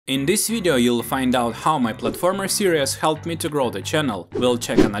In this video you'll find out how my platformer series helped me to grow the channel. We'll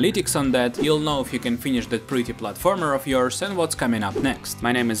check analytics on that, you'll know if you can finish that pretty platformer of yours and what's coming up next.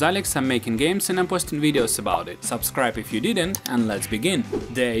 My name is Alex, I'm making games and I'm posting videos about it. Subscribe if you didn't, and let's begin.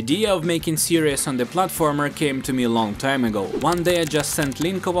 The idea of making series on the platformer came to me a long time ago. One day I just sent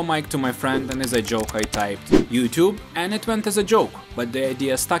link of a mic to my friend and as a joke I typed YouTube and it went as a joke, but the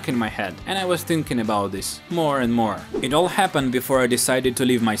idea stuck in my head and I was thinking about this more and more. It all happened before I decided to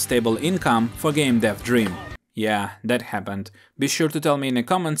leave my stable income for game dev dream. Yeah, that happened. Be sure to tell me in the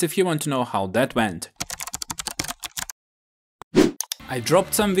comments if you want to know how that went. I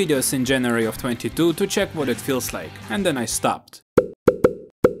dropped some videos in January of 22 to check what it feels like, and then I stopped.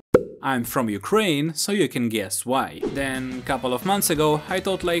 I'm from Ukraine, so you can guess why. Then, a couple of months ago, I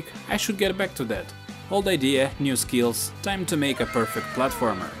thought I should get back to that. Old idea, new skills, time to make a perfect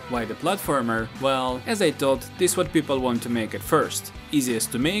platformer. Why the platformer? Well, as I thought, this is what people want to make at first.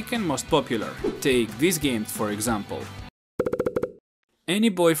 Easiest to make and most popular. Take these games for example. Any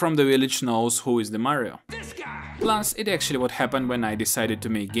boy from the village knows who is the Mario. This guy! Plus, it actually what happened when I decided to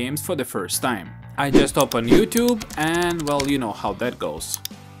make games for the first time. I just opened YouTube and, well, you know how that goes.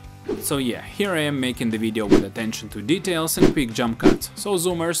 So yeah, here I am making the video with attention to details and quick jump cuts, so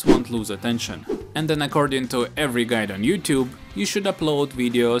zoomers won't lose attention. And then according to every guide on YouTube, you should upload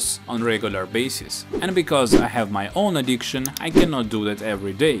videos on regular basis. And because I have my own addiction, I cannot do that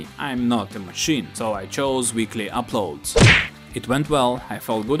every day. I'm not a machine, so I chose weekly uploads. It went well, I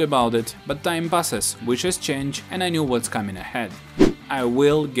felt good about it, but time passes, wishes change, and I knew what's coming ahead. I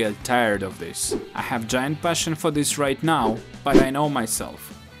will get tired of this. I have giant passion for this right now, but I know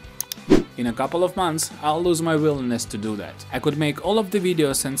myself. In a couple of months, I'll lose my willingness to do that. I could make all of the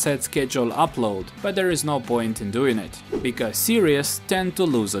videos and set schedule upload, but there is no point in doing it, because series tend to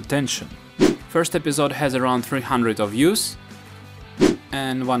lose attention. First episode has around 300 of views,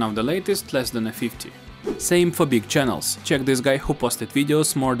 and one of the latest less than a 50. Same for big channels, check this guy who posted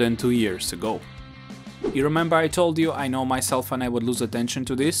videos more than 2 years ago. You remember I told you I know myself and I would lose attention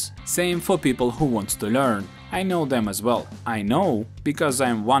to this? Same for people who want to learn. I know them as well. I know because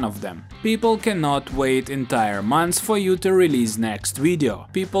I'm one of them. People cannot wait entire months for you to release next video.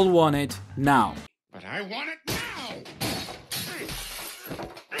 People want it now. But I want it now!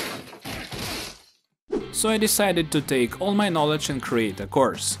 So I decided to take all my knowledge and create a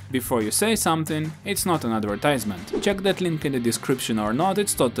course. Before you say something, it's not an advertisement. Check that link in the description or not,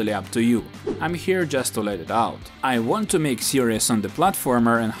 it's totally up to you. I'm here just to let it out. I want to make series on the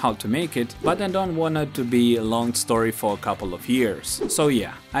platformer and how to make it, but I don't want it to be a long story for a couple of years. So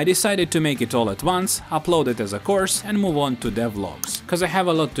yeah, I decided to make it all at once, upload it as a course and move on to devlogs. Cause I have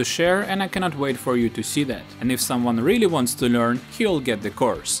a lot to share and I cannot wait for you to see that. And if someone really wants to learn, he'll get the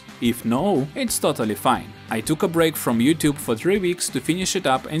course. If no, it's totally fine. I took a break from YouTube for 3 weeks to finish it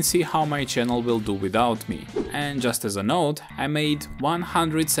up and see how my channel will do without me. And just as a note, I made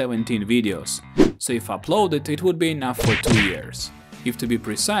 117 videos. So if uploaded, it would be enough for 2 years. If to be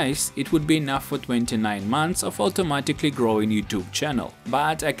precise, it would be enough for 29 months of automatically growing YouTube channel.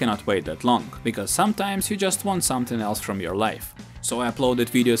 But I cannot wait that long, because sometimes you just want something else from your life. So I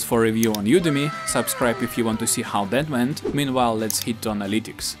uploaded videos for review on Udemy, subscribe if you want to see how that went, meanwhile let's hit to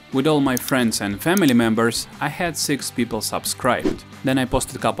analytics. With all my friends and family members, I had 6 people subscribed. Then I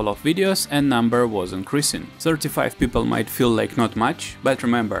posted a couple of videos and number was increasing. 35 people might feel like not much, but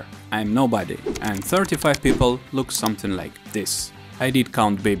remember, I'm nobody, and 35 people look something like this. I did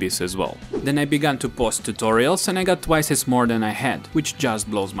count babies as well. Then I began to post tutorials and I got twice as more than I had, which just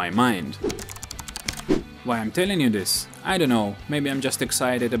blows my mind. Why I'm telling you this? I don't know, maybe I'm just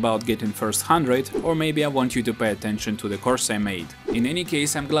excited about getting first 100, or maybe I want you to pay attention to the course I made. In any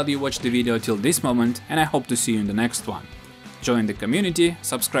case, I'm glad you watched the video till this moment and I hope to see you in the next one. Join the community,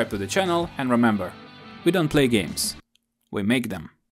 subscribe to the channel and remember, we don't play games, we make them.